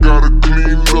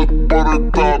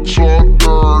thoughts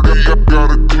all dirty. I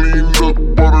got a clean look,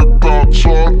 but her thoughts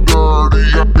all dirty.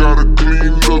 I got a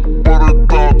clean look, but her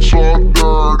thoughts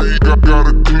all dirty. I got a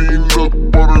clean look,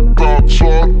 but her thoughts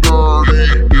all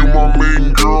dirty. You my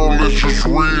main girl, let's just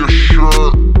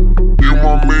reassure. You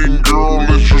my main girl,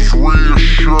 let's just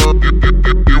reassure.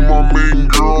 You my main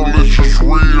girl, let's just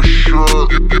reassure.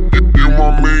 You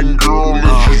my main girl,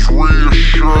 let's just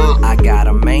reassure. I got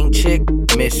a main chick,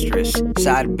 mistress,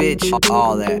 side bitch,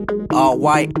 all that. All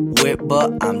white, whip,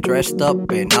 but I'm dressed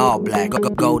up in all black.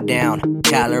 Go down,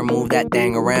 tell her move that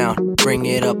thing around. Bring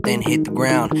it up, then hit the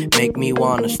ground. Make me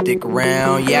wanna stick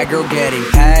around. Yeah, girl, getting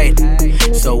paid,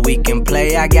 so we can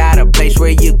play. I got a place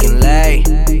where you can lay.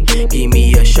 Give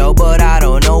me a show, but I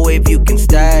don't know if you can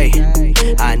stay.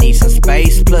 I need some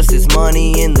space, plus there's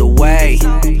money in the way.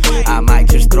 I might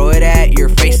just throw it at your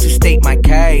face to state my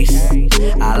case.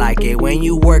 I like it when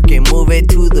you work and move it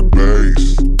to the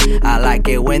bass. I like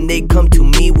it when they come to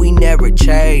me, we never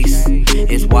chase.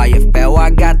 It's why you fell, I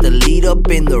got the lead up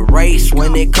in the race.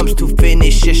 When it comes to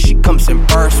finishes, she comes in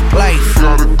first place.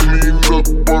 Got a clean look,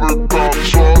 but her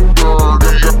thoughts all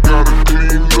dirty. I got a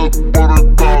clean look, but her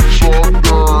thoughts all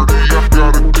dirty. I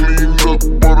got a clean look,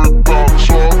 but her thoughts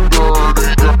all dirty.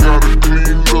 I got a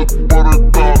clean look, but her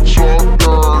thoughts all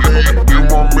dirty. You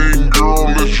my main girl,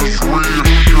 let's just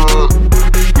reassure.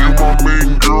 You my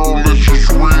main girl, let's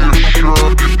just reassure.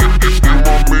 You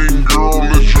my main girl,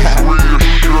 let's just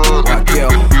reassure. You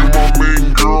my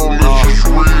main girl, let's just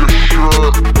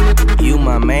reassure. You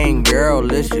my main girl,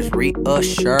 let's just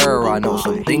reassure. I know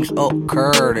some things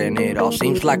occurred and it all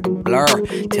seems like a blur.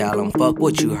 Tell them fuck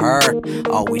what you heard,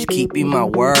 always keeping my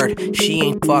word. She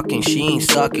ain't fucking, she ain't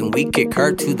sucking, we kick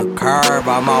her to the curb.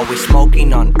 I'm always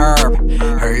smoking on herb,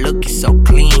 her look is so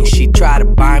clean. She tried to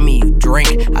buy me a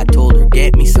drink, I told her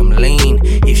get me some lean.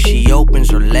 If she opens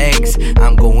her legs,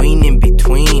 I'm going in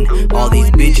between. All these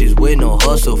bitches with no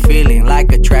hustle, feeling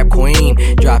like a trap queen.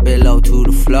 Drop it low to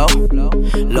the flow,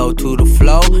 low to the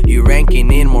flow. You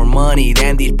ranking in more money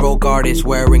than these broke artists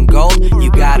wearing gold.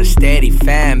 You got a steady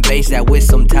fan base that with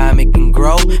some time it can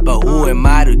grow. But who am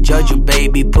I to judge you,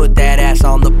 baby? Put that ass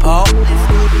on the pole.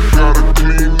 Got a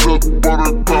clean look, but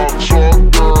her thoughts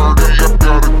all dirty. I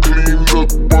got a clean look,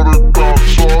 but her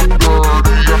thoughts all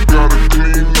dirty. I got a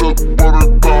clean look, but her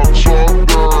thoughts all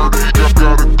dirty. I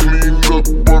got a clean look,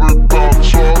 but her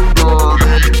thoughts all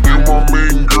dirty. You my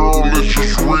main girl, let's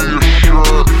just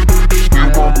reassure. You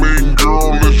my main girl,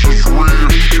 let's just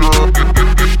reassure.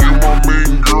 You my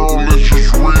main girl, let's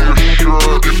just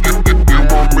reassure. You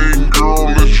my main girl,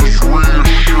 let's just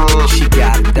reassure. She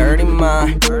got a dirty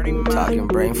mind, talking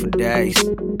brain for days.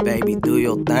 Baby, do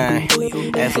your thing,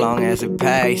 as long as it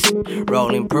pays.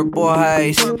 Rolling purple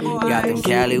haze, got them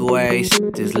Cali ways.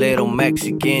 This little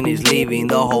Mexican is leaving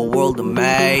the whole world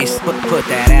amazed. Put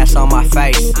that ass on my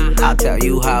face, I'll tell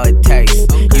you how it tastes.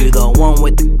 You the one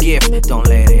with the gift, don't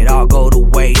let it all go to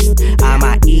waste. I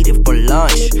might eat it for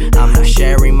lunch, I'm not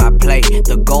sharing my plate.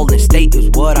 The Golden State is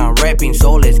what I'm repping,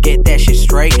 so let's get that shit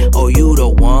straight. Oh, you the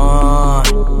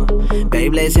one,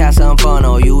 babe, let's have some fun.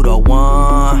 Oh, you the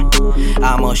one,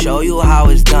 I'ma show you how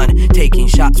it's done. Taking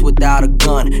shots without a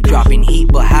gun, dropping heat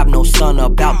but have no sun.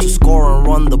 About to score and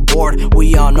run the board,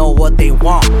 we all know what they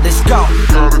want. Let's go.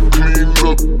 Got a clean